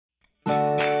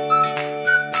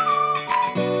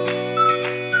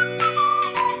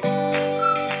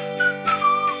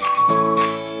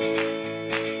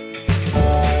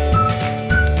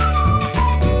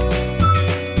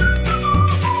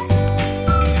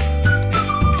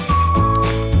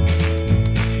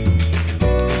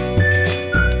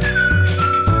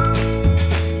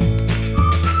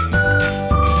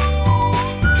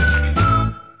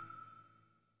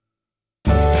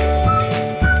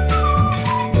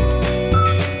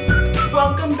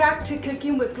back to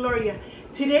Cooking with Gloria.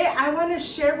 Today I want to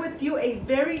share with you a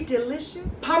very delicious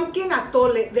pumpkin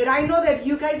atole that I know that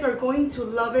you guys are going to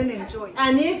love and enjoy.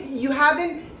 And if you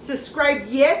haven't subscribed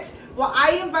yet, well,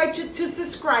 I invite you to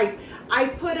subscribe. I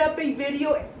put up a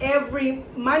video every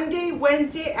Monday,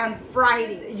 Wednesday, and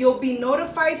Friday. You'll be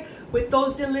notified with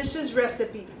those delicious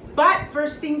recipes. But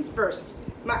first things first,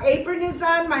 my apron is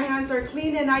on, my hands are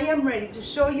clean, and I am ready to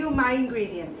show you my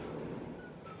ingredients.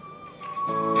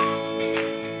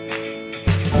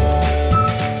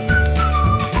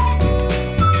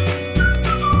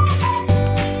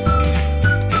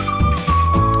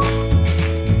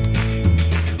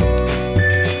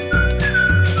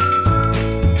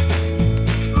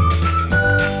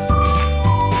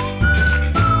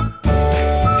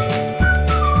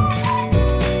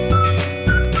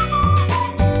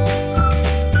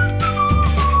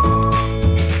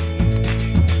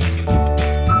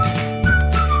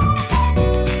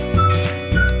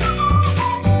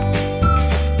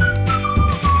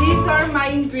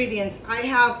 Ingredients. I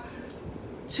have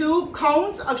 2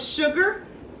 cones of sugar,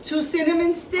 2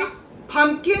 cinnamon sticks,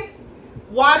 pumpkin,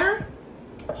 water,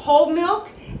 whole milk,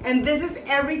 and this is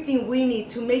everything we need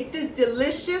to make this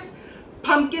delicious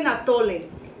pumpkin atole.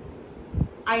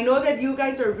 I know that you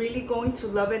guys are really going to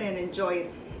love it and enjoy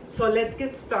it. So let's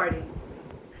get started.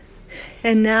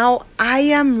 And now I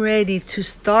am ready to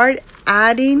start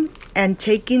adding and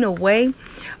taking away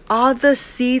all the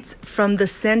seeds from the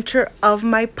center of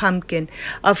my pumpkin.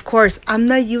 Of course, I'm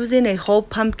not using a whole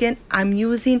pumpkin. I'm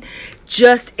using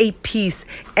just a piece.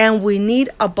 And we need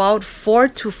about 4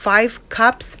 to 5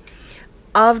 cups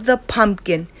of the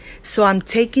pumpkin. So I'm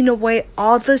taking away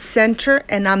all the center,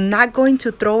 and I'm not going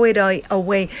to throw it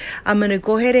away. I'm going to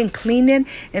go ahead and clean it,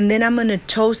 and then I'm going to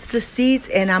toast the seeds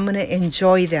and I'm going to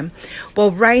enjoy them.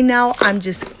 Well, right now I'm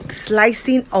just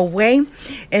slicing away,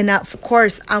 and of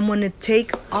course I'm going to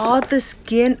take all the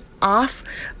skin off,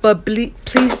 but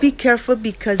please be careful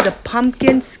because the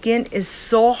pumpkin skin is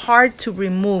so hard to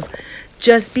remove.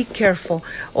 Just be careful.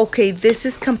 Okay, this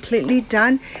is completely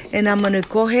done, and I'm going to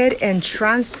go ahead and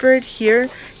transfer it here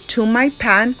to my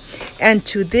pan. And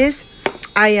to this,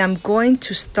 I am going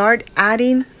to start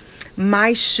adding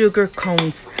my sugar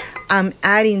cones. I'm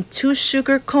adding 2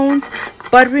 sugar cones,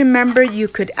 but remember, you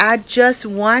could add just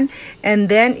 1, and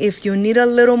then if you need a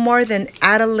little more, then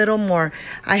add a little more.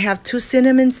 I have 2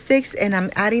 cinnamon sticks, and I'm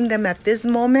adding them at this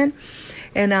moment.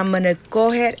 And I'm gonna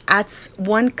go ahead, add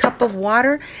 1 cup of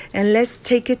water, and let's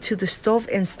take it to the stove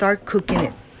and start cooking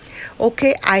it.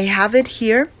 Okay, I have it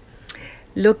here.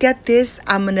 Look at this.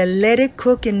 I'm gonna let it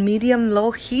cook in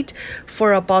medium-low heat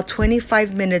for about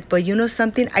 25 minutes. But you know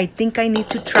something? I think I need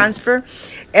to transfer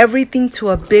everything to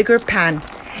a bigger pan.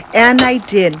 And I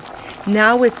did.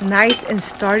 Now it's nice and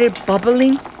started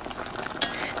bubbling.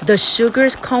 The sugar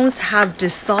cones have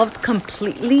dissolved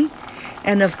completely.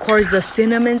 And of course, the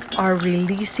cinnamons are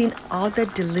releasing all the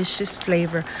delicious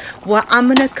flavor. Well, I'm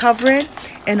gonna cover it,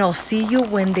 and I'll see you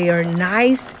when they are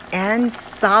nice and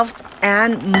soft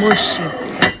and mushy.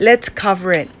 Let's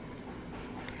cover it.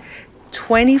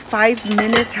 25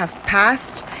 minutes have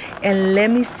passed, and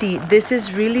let me see. This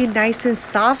is really nice and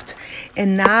soft,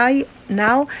 and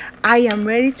now I am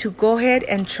ready to go ahead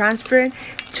and transfer it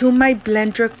to my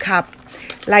blender cup.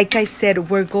 Like I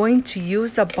said, we're going to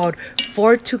use about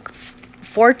 4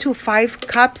 to 5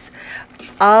 cups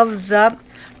of the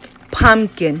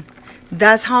pumpkin.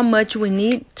 That's how much we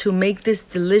need to make this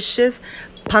delicious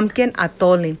pumpkin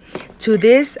atole. To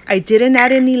this, I didn't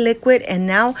add any liquid, and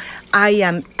now I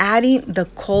am adding the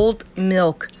cold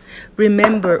milk.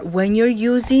 Remember, when you're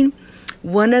using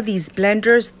one of these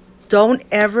blenders, don't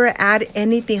ever add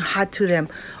anything hot to them.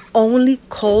 Only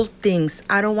cold things.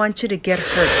 I don't want you to get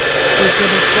hurt. We're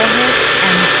gonna go ahead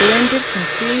and blend it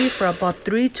completely for about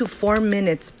 3 to 4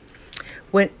 minutes.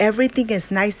 When everything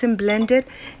is nice and blended,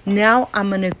 now I'm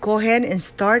gonna go ahead and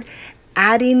start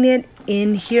adding it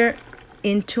in here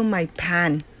into my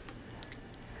pan.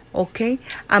 Okay,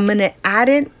 I'm gonna add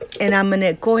it, and I'm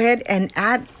gonna go ahead and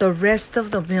add the rest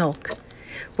of the milk.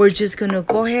 We're just gonna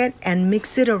go ahead and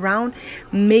mix it around,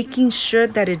 making sure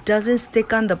that it doesn't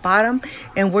stick on the bottom,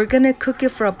 and we're gonna cook it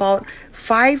for about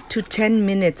 5 to 10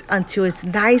 minutes until it's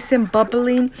nice and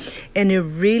bubbling, and it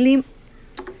really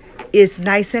is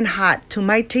nice and hot. To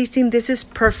my tasting, this is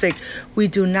perfect. We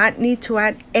do not need to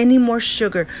add any more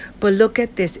sugar, but look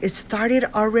at this. It started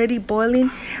already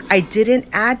boiling. I didn't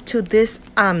add to this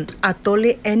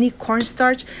atole any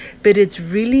cornstarch, but it's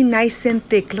really nice and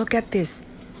thick. Look at this.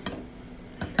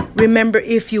 Remember,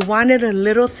 if you want it a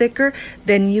little thicker,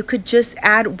 then you could just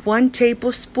add 1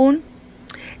 tablespoon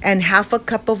and half a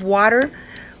cup of water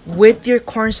with your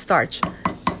cornstarch.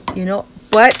 You know,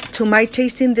 But to my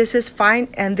tasting, this is fine,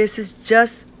 and this is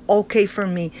just okay for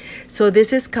me. So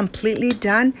this is completely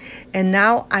done, and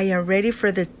now I am ready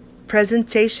for the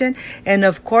presentation, and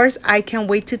of course I can't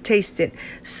wait to taste it.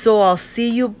 So I'll see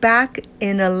you back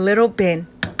in a little bit.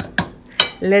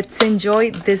 Let's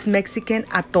enjoy this Mexican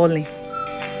atole.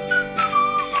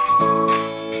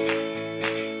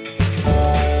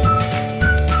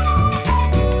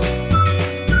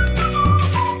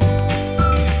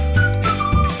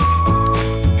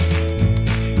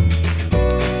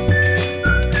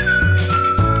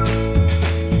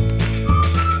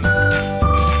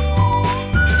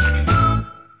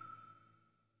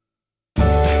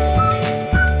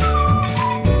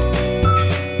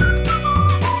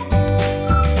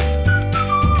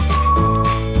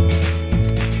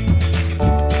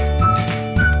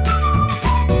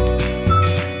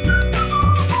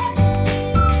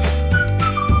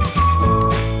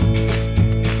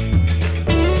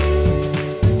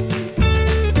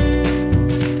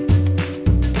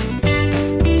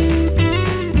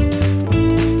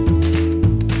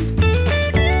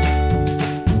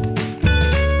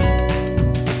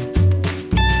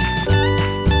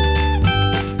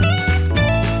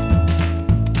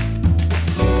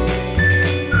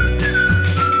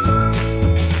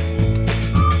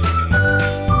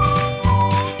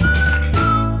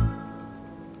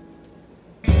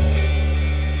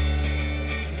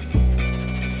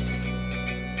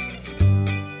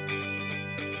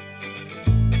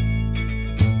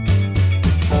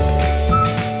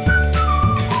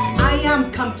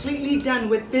 Completely done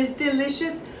with this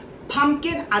delicious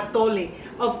pumpkin atole.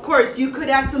 Of course, you could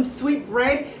add some sweet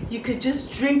bread. You could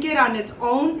just drink it on its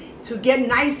own to get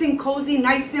nice and cozy,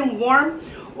 nice and warm.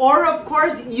 Or of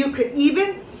course, you could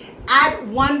even add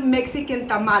one Mexican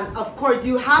tamal. Of course,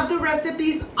 you have the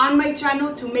recipes on my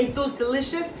channel to make those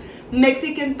delicious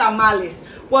Mexican tamales.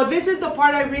 Well, this is the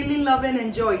part I really love and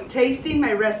enjoy, tasting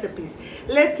my recipes.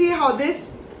 Let's see how this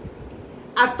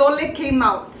atole came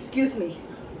out. Excuse me.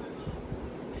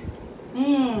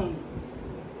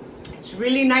 It's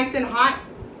really nice and hot.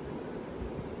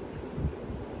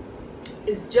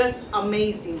 It's just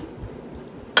amazing.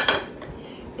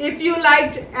 If you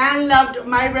liked and loved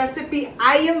my recipe,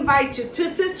 I invite you to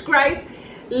subscribe,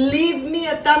 leave me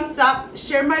a thumbs up,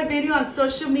 share my video on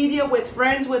social media with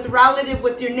friends, with relatives,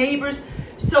 with your neighbors,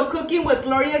 so Cooking with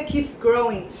Gloria keeps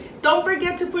growing. Don't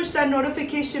forget to push that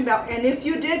notification bell, and if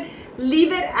you did,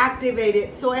 leave it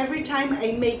activated, so every time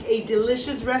I make a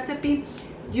delicious recipe,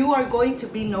 you are going to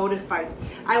be notified.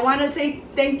 I want to say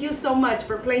thank you so much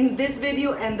for playing this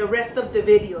video and the rest of the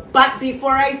videos. But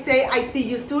before I say I see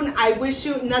you soon, I wish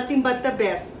you nothing but the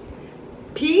best.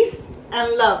 Peace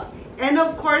and love. And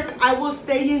of course, I will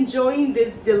stay enjoying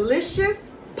this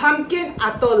delicious pumpkin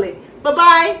atole.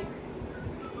 Bye-bye.